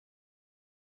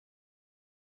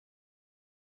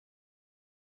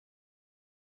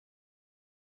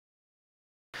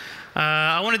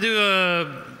I want to do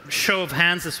a show of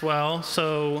hands as well.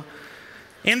 So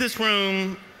in this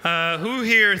room, who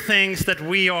here thinks that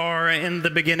we are in the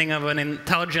beginning of an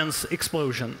intelligence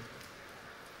explosion?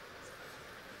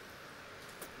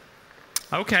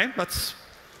 OK,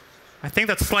 I think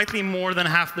that's slightly more than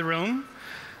half the room.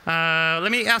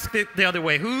 Let me ask it the other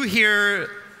way. Who here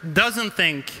doesn't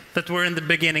think that we're in the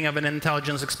beginning of an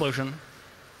intelligence explosion?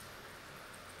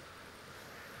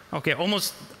 OK,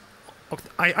 almost.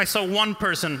 I saw one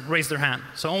person raise their hand.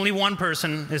 So only one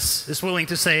person is willing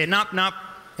to say, nope, nope,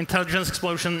 intelligence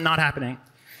explosion, not happening.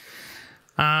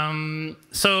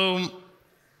 So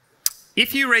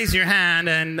if you raise your hand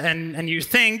and you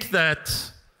think that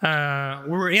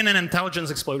we're in an intelligence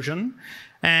explosion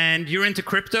and you're into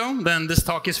crypto, then this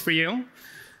talk is for you.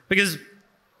 Because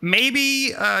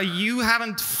maybe you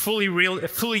haven't fully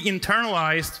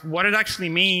internalized what it actually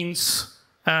means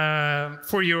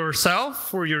for yourself,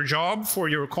 for your job, for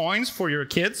your coins, for your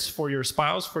kids, for your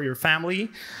spouse, for your family,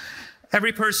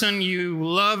 every person you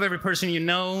love, every person you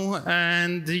know,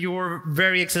 and your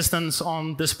very existence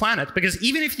on this planet. Because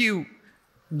even if you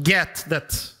get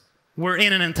that we're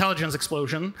in an intelligence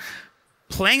explosion,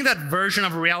 playing that version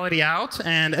of reality out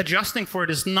and adjusting for it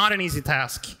is not an easy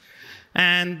task.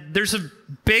 And there's a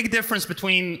big difference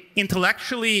between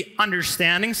intellectually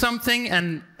understanding something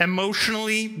and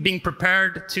emotionally being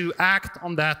prepared to act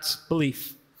on that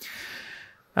belief.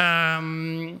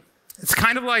 It's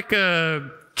kind of like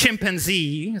a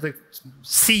chimpanzee that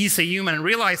sees a human and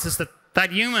realizes that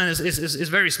that human is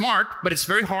very smart, but it's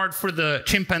very hard for the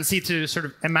chimpanzee to sort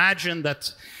of imagine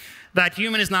that that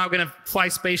human is now going to fly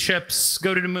spaceships,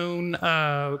 go to the moon,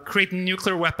 create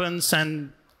nuclear weapons,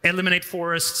 and eliminate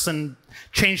forests and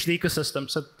change the ecosystem.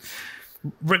 So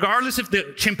regardless if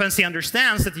the chimpanzee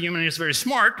understands that the human is very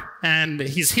smart and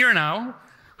he's here now,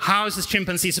 how is this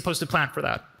chimpanzee supposed to plan for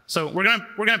that? So we're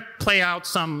gonna play out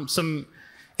some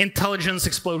intelligence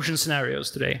explosion scenarios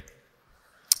today.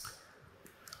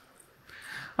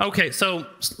 OK, so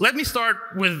let me start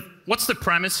with what's the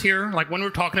premise here? Like when we're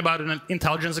talking about an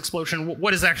intelligence explosion,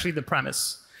 what is actually the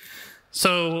premise?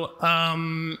 So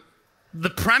the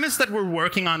premise that we're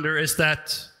working under is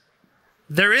that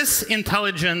there is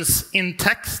intelligence in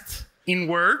text, in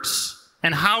words,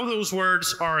 and how those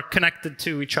words are connected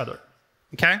to each other.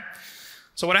 Okay?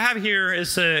 So what I have here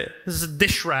is this is a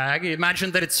dish rag.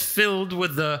 Imagine that it's filled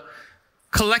with the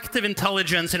collective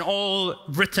intelligence in all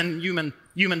written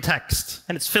human text,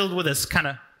 and it's filled with this kind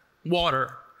of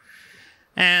water.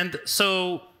 And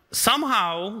so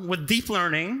somehow, with deep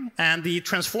learning and the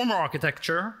transformer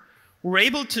architecture, we're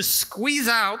able to squeeze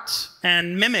out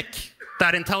and mimic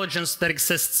that intelligence that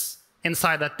exists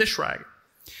inside that dish rag.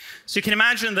 So you can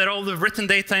imagine that all the written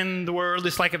data in the world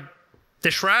is like a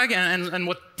dish rag, and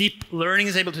what deep learning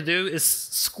is able to do is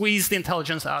squeeze the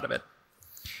intelligence out of it.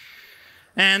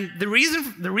 And the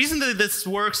reason that this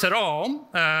works at all,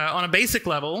 on a basic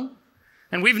level,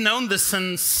 and we've known this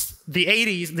since the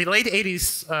 80s, the late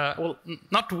 80s, well,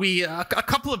 not we, a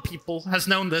couple of people has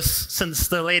known this since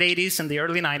the late 80s and the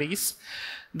early 90s,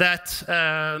 that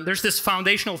there's this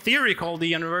foundational theory called the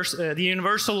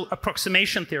universal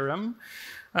approximation theorem,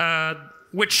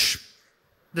 which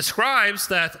describes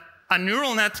that a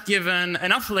neural net given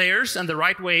enough layers and the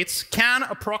right weights can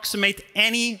approximate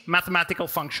any mathematical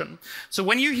function. So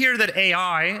when you hear that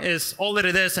AI is all that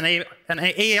it is, an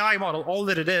AI model, all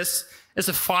that it is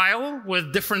a file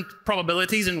with different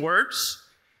probabilities in words,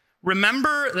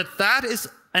 remember that that is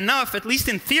enough, at least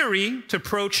in theory, to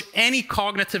approach any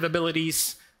cognitive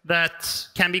abilities that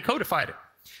can be codified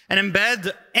and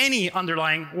embed any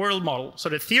underlying world model. So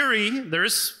the theory,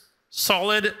 there's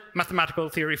solid mathematical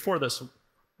theory for this.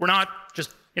 We're not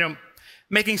just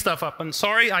making stuff up. I'm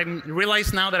sorry, I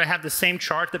realize now that I have the same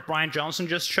chart that Brian Johnson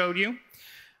just showed you.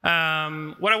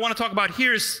 What I want to talk about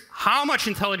here is how much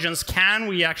intelligence can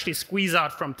we actually squeeze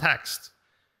out from text?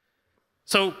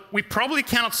 So we probably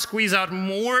cannot squeeze out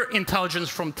more intelligence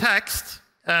from text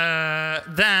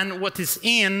than what is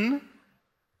in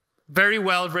very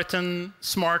well-written,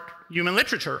 smart human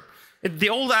literature. The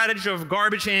old adage of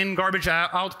garbage in, garbage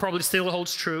out probably still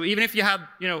holds true. Even if you had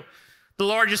the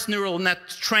largest neural net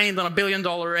trained on $1 billion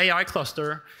AI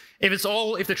cluster, if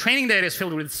the training data is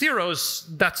filled with zeros,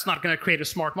 that's not going to create a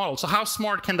smart model. So how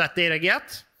smart can that data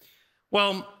get?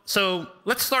 Well, so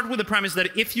let's start with the premise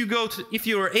that if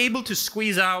you are able to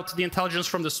squeeze out the intelligence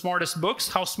from the smartest books,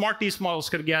 how smart these models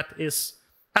could get is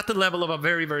at the level of a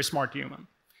very, very smart human.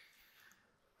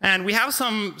 And we have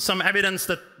some evidence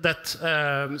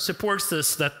that supports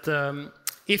this.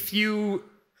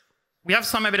 We have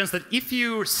some evidence that if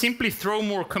you simply throw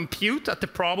more compute at the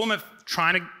problem of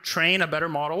trying to train a better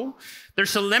model,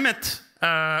 there's a limit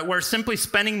where simply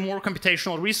spending more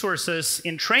computational resources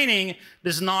in training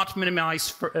does not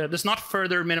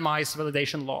further minimize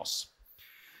validation loss.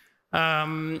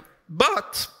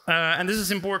 But, and this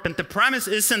is important, the premise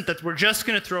isn't that we're just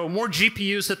going to throw more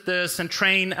GPUs at this and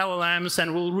train LLMs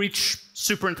and we'll reach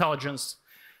superintelligence.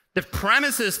 The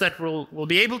premise is that we'll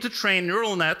be able to train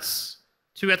neural nets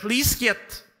to at least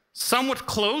get somewhat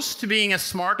close to being as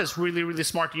smart as really, really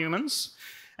smart humans.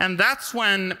 And that's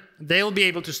when they'll be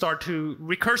able to start to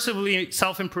recursively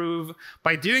self-improve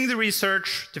by doing the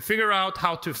research to figure out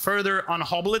how to further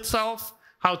unhobble itself,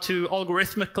 how to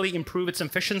algorithmically improve its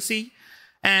efficiency,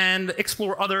 and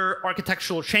explore other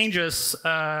architectural changes,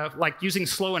 like using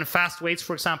slow and fast weights,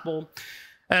 for example.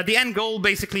 The end goal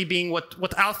basically being what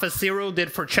AlphaZero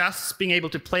did for chess, being able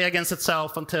to play against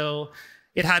itself until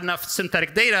it had enough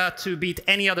synthetic data to beat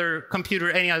any other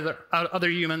computer, any other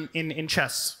human in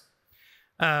chess.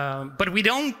 But we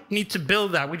don't need to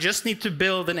build that. We just need to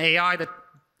build an AI that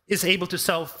is able to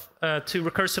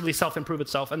recursively self-improve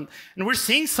itself. And we're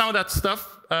seeing some of that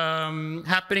stuff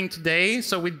happening today.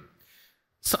 So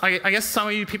I guess some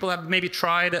of you people have maybe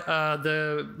tried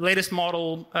the latest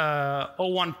model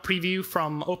 01 preview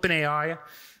from OpenAI.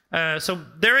 So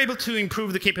they're able to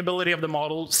improve the capability of the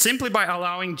model simply by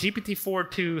allowing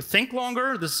GPT-4 to think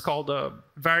longer. This is called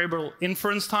variable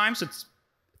inference time. So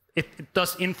it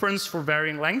does inference for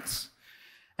varying lengths.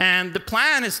 And the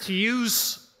plan is to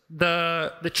use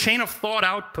the chain of thought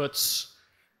outputs,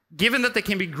 given that they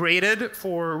can be graded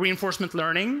for reinforcement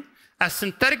learning, as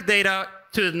synthetic data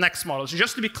to the next model. So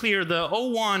just to be clear, the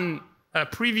 01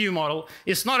 preview model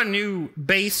is not a new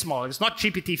base model. It's not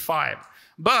GPT-5.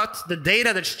 But the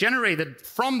data that's generated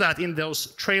from that in those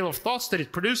trail of thoughts that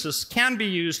it produces can be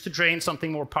used to train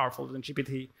something more powerful than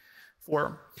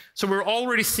GPT-4. So we're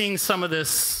already seeing some of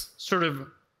this sort of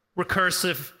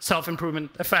recursive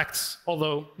self-improvement effects,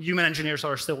 although human engineers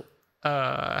are still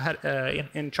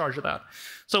in charge of that.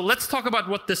 So let's talk about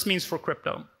what this means for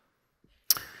crypto.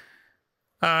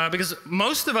 Because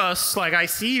most of us, like I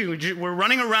see you, we're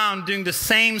running around doing the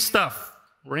same stuff.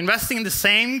 We're investing in the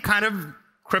same kind of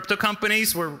crypto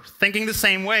companies. We're thinking the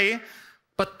same way.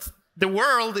 But the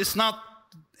world is not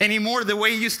anymore the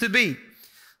way it used to be.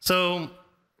 So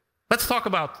let's talk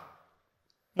about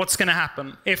what's going to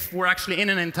happen if we're actually in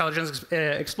an intelligence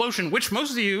explosion, which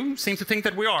most of you seem to think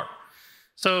that we are.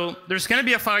 So there's going to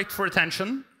be a fight for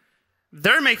attention.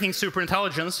 They're making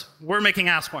superintelligence. We're making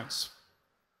ass coins.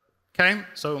 Okay,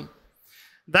 so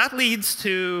that leads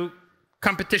to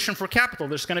competition for capital.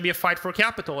 There's going to be a fight for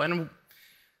capital. And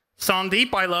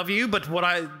Sandeep, I love you, but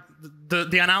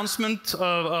the announcement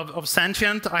of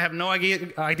Sentient, I have no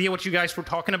idea what you guys were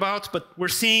talking about, but we're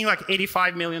seeing like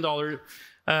 $85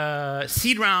 million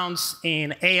seed rounds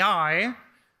in AI,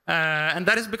 and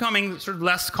that is becoming sort of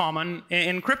less common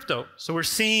in crypto. So we're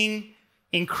seeing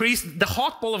the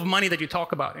hot ball of money that you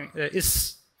talk about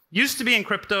used to be in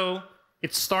crypto.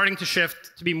 It's starting to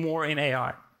shift to be more in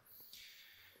AI.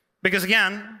 Because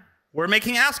again, we're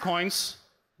making ass coins,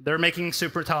 they're making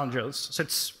superintelligence. So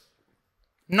it's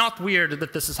not weird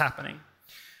that this is happening.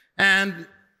 And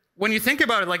when you think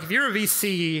about it, like if you're a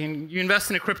VC and you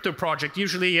invest in a crypto project,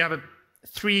 usually you have a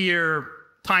 3-year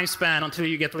time span until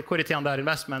you get liquidity on that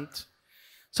investment.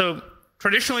 So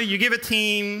traditionally, you give a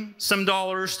team some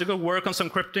dollars to go work on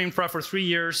some crypto infra for 3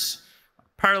 years,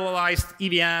 parallelized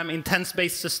EVM,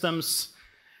 intense-based systems,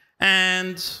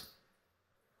 and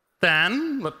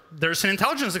then there's an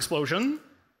intelligence explosion.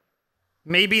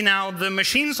 Maybe now the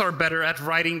machines are better at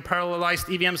writing parallelized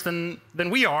EVMs than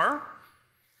we are.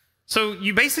 So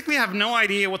you basically have no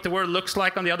idea what the world looks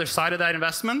like on the other side of that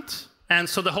investment. And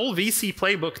so the whole VC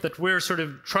playbook that we're sort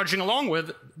of trudging along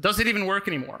with doesn't even work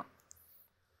anymore.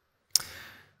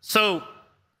 So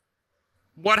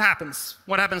what happens?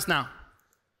 What happens now?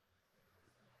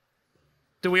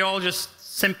 Do we all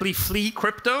just simply flee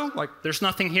crypto? Like, there's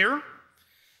nothing here?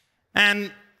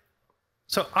 And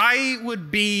so I would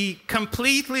be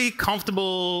completely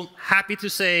comfortable, happy to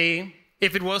say,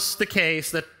 if it was the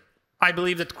case that I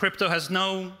believe that crypto has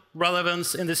no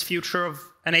relevance in this future of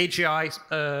an AGI,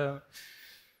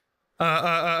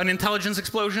 an intelligence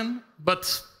explosion.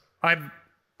 But I've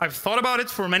thought about it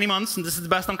for many months, and this is the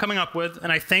best I'm coming up with.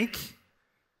 And I think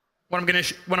what I'm going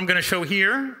to show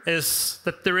here is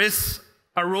that there is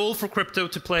a role for crypto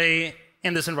to play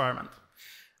in this environment.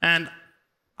 And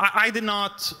I did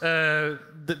not,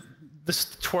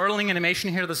 this twirling animation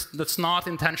here, that's not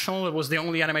intentional. It was the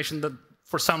only animation that,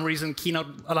 for some reason, Keynote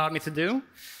allowed me to do.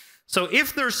 So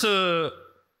if there's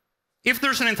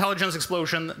an intelligence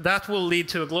explosion, that will lead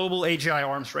to a global AGI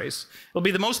arms race. It will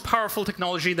be the most powerful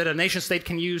technology that a nation state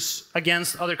can use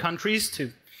against other countries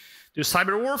to do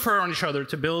cyber warfare on each other,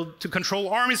 to control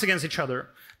armies against each other.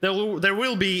 There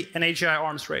will be an AGI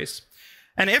arms race.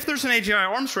 And if there's an AGI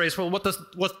arms race, well, what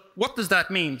does that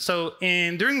mean? So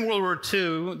during World War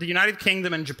II, the United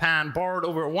Kingdom and Japan borrowed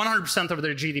over 100% of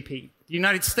their GDP. The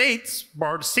United States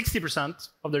borrowed 60%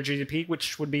 of their GDP,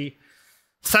 which would be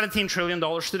 $17 trillion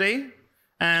today.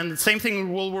 And same thing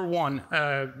in World War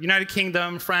I. United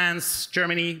Kingdom, France,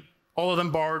 Germany, all of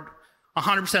them borrowed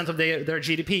 100% of their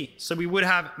GDP. So we would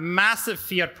have massive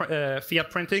fiat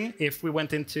printing if we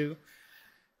went into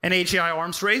an AGI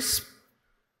arms race.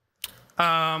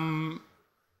 But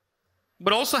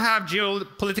also have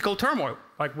geopolitical turmoil.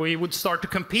 Like we would start to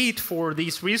compete for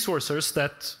these resources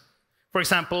that, for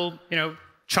example,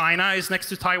 China is next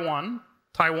to Taiwan.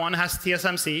 Taiwan has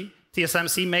TSMC.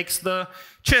 TSMC makes the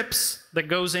chips that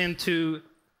goes into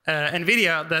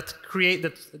NVIDIA that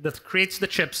creates the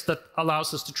chips that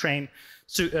allows us to train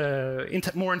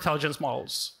more intelligence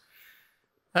models.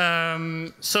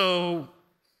 So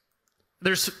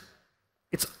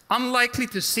it's unlikely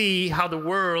to see how the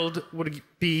world would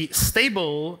be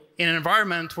stable in an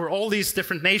environment where all these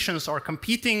different nations are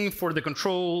competing for the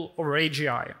control over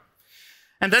AGI.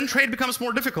 And then trade becomes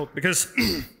more difficult because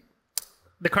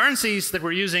the currencies that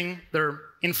we're using, they're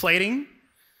inflating.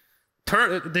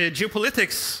 The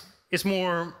geopolitics is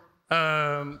more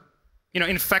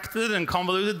infected and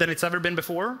convoluted than it's ever been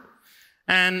before.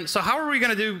 And so how are we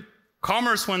going to do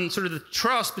commerce when sort of the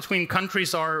trust between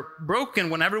countries are broken,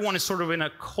 when everyone is sort of in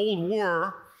a cold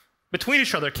war between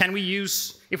each other? Can we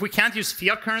use, if we can't use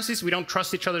fiat currencies, we don't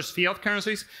trust each other's fiat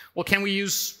currencies, well, can we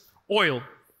use oil?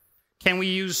 Can we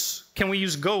use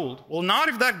gold? Well, not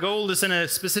if that gold is in a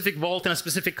specific vault in a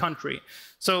specific country.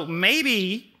 So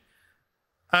maybe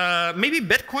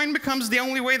Bitcoin becomes the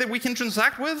only way that we can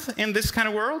transact with in this kind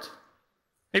of world.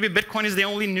 Maybe Bitcoin is the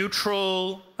only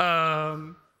neutral,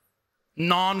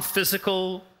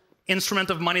 non-physical instrument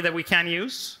of money that we can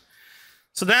use.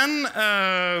 So then,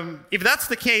 if that's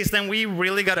the case, then we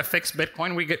really got to fix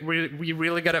Bitcoin. We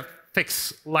really got to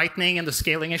fix Lightning and the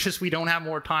scaling issues. We don't have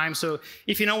more time. So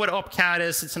if you know what OpCat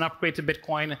is, it's an upgrade to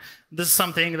Bitcoin. This is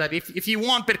something that if you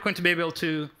want Bitcoin to be able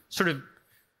to sort of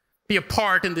be a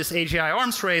part in this AGI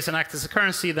arms race and act as a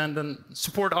currency, then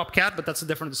support OpCat, but that's a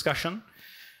different discussion.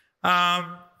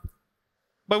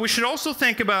 But we should also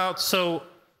think about,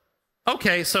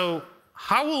 okay, so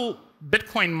how will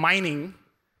Bitcoin mining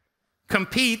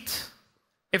compete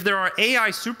if there are AI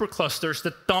superclusters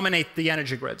that dominate the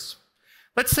energy grids?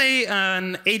 Let's say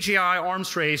an AGI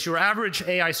arms race, your average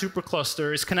AI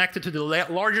supercluster is connected to the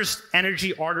largest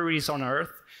energy arteries on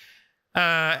Earth,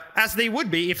 as they would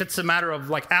be if it's a matter of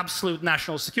like absolute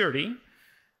national security.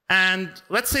 And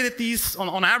let's say that these,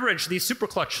 on average, these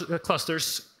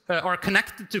superclusters are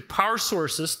connected to power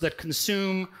sources that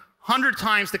consume 100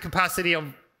 times the capacity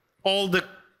of all the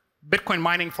Bitcoin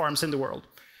mining farms in the world.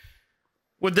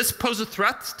 Would this pose a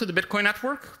threat to the Bitcoin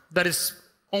network that is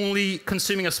only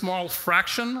consuming a small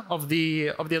fraction of the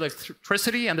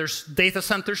electricity, and there's data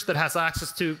centers that has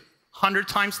access to 100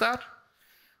 times that?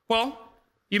 Well,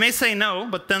 you may say no,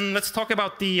 but then let's talk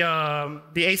about the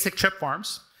ASIC chip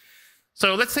farms.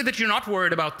 So let's say that you're not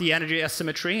worried about the energy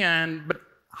asymmetry, but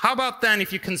how about then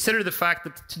if you consider the fact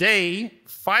that today,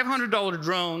 $500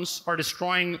 drones are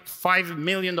destroying $5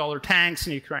 million tanks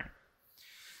in Ukraine?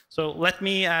 So let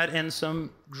me add in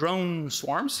some drone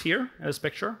swarms here in this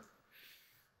picture.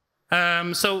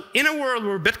 So in a world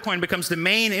where Bitcoin becomes the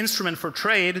main instrument for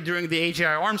trade during the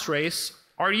AGI arms race,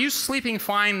 are you sleeping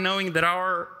fine knowing that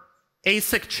our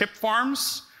ASIC chip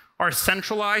farms are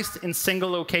centralized in single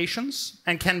locations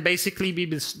and can basically be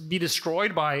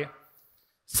destroyed by,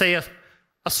 say, a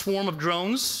swarm of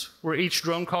drones, where each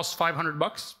drone costs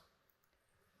 $500?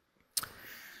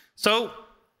 So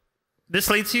this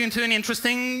leads you into an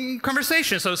interesting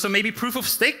conversation. So maybe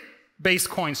proof-of-stake-based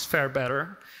coins fare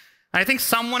better. I think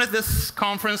someone at this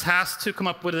conference has to come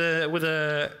up with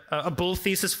a bull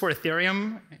thesis for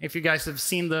Ethereum, if you guys have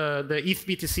seen the ETH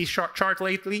BTC chart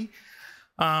lately.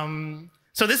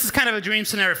 So this is kind of a dream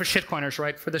scenario for shitcoiners,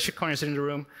 right? For the shitcoiners in the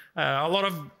room. A lot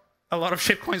of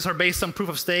shitcoins are based on proof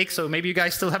of stake, so maybe you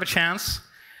guys still have a chance.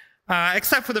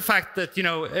 Except for the fact that,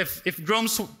 if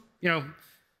drones,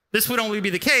 this would only be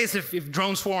the case if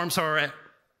drone swarms are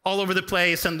all over the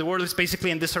place and the world is basically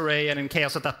in disarray and in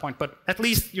chaos at that point. But at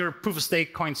least your proof of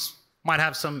stake coins might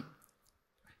have some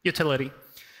utility.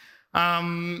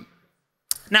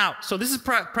 Now, so this is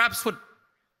perhaps what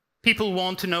people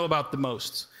want to know about the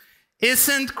most.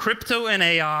 Isn't crypto and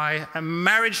AI a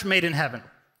marriage made in heaven?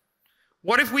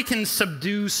 What if we can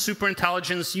subdue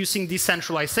superintelligence using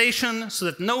decentralization so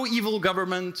that no evil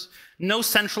government, no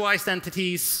centralized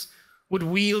entities would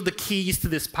wield the keys to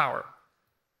this power?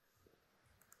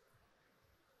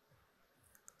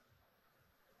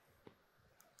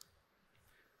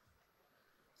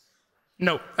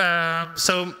 No.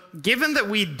 So given that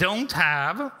we don't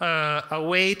have a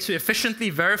way to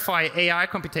efficiently verify AI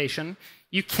computation,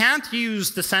 you can't use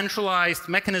decentralized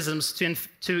mechanisms to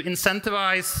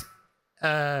incentivize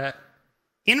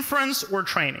inference or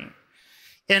training.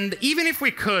 And even if we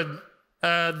could,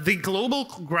 the global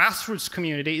grassroots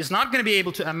community is not going to be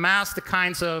able to amass the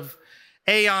kinds of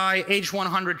AI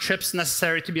H100 chips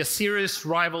necessary to be a serious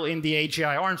rival in the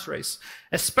AGI arms race,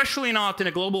 especially not in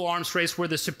a global arms race where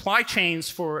the supply chains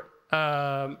for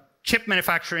chip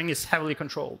manufacturing is heavily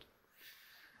controlled.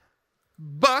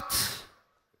 But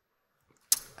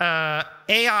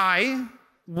AI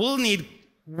will need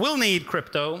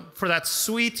crypto for that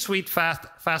sweet,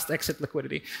 fast exit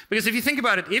liquidity. Because if you think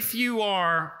about it, if you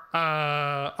are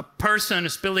a person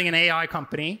who's building an AI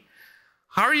company,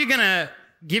 how are you going to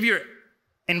give your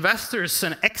investors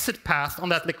an exit path on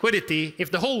that liquidity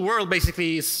if the whole world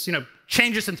basically is,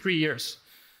 changes in 3 years?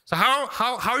 So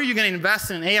how are you going to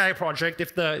invest in an AI project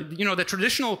if the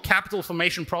traditional capital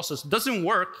formation process doesn't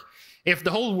work if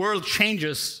the whole world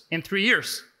changes in 3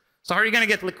 years? So how are you going to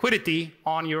get liquidity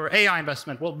on your AI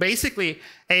investment? Well, basically,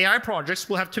 AI projects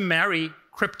will have to marry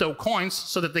crypto coins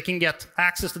so that they can get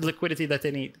access to the liquidity that they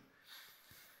need.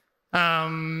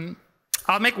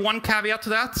 I'll make one caveat to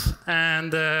that,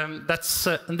 and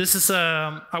this is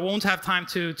I won't have time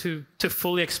to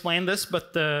fully explain this,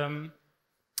 but there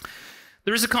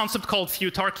is a concept called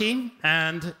futarchy,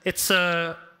 and it's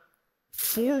a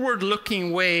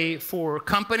forward-looking way for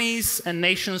companies and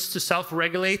nations to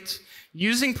self-regulate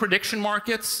using prediction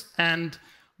markets and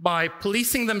by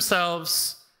policing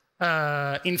themselves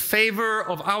in favor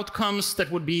of outcomes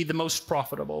that would be the most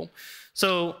profitable.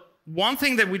 So one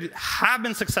thing that we have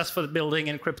been successful at building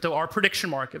in crypto are prediction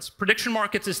markets. Prediction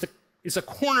markets is a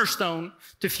cornerstone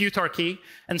to futarchy,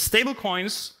 and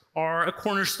stablecoins are a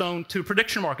cornerstone to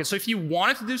prediction markets. So if you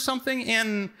wanted to do something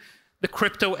in the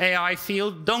crypto AI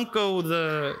field, don't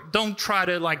try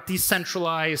to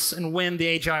decentralize and win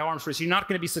the AGI arms race. You're not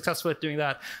going to be successful at doing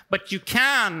that. But you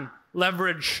can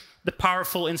leverage the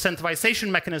powerful incentivization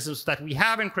mechanisms that we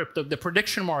have in crypto, the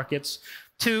prediction markets,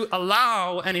 to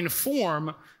allow and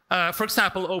inform, for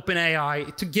example,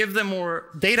 OpenAI, to give them more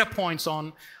data points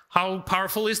on how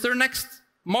powerful is their next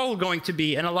model going to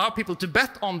be, and allow people to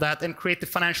bet on that and create the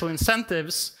financial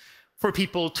incentives for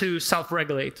people to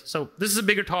self-regulate. So this is a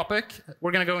bigger topic.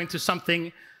 We're going to go into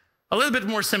something a little bit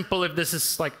more simple if this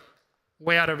is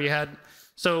way out of your head.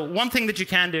 So one thing that you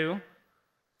can do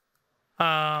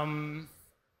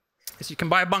is you can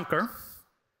buy a bunker.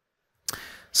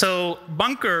 So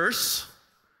bunkers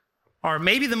are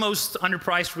maybe the most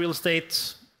underpriced real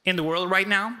estate in the world right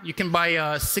now. You can buy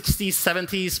a 60s,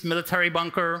 70s military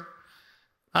bunker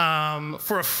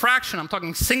for a fraction, I'm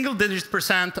talking single-digit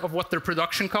 % of what their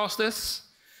production cost is.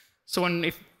 So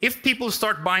if people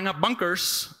start buying up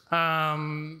bunkers,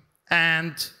 and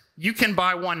you can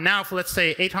buy one now for, let's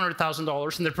say,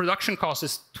 $800,000, and the production cost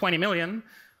is $20 million,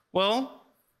 well,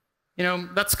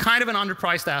 that's kind of an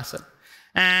underpriced asset.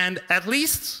 And at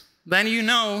least then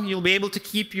you'll be able to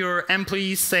keep your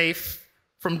employees safe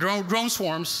from drone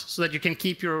swarms so that you can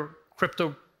keep your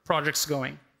crypto projects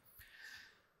going.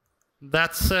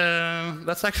 That's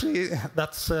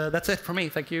it for me.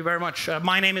 Thank you very much.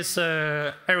 My name is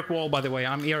Eric Wall, by the way.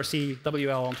 I'm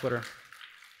ERCWL on Twitter.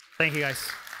 Thank you, guys.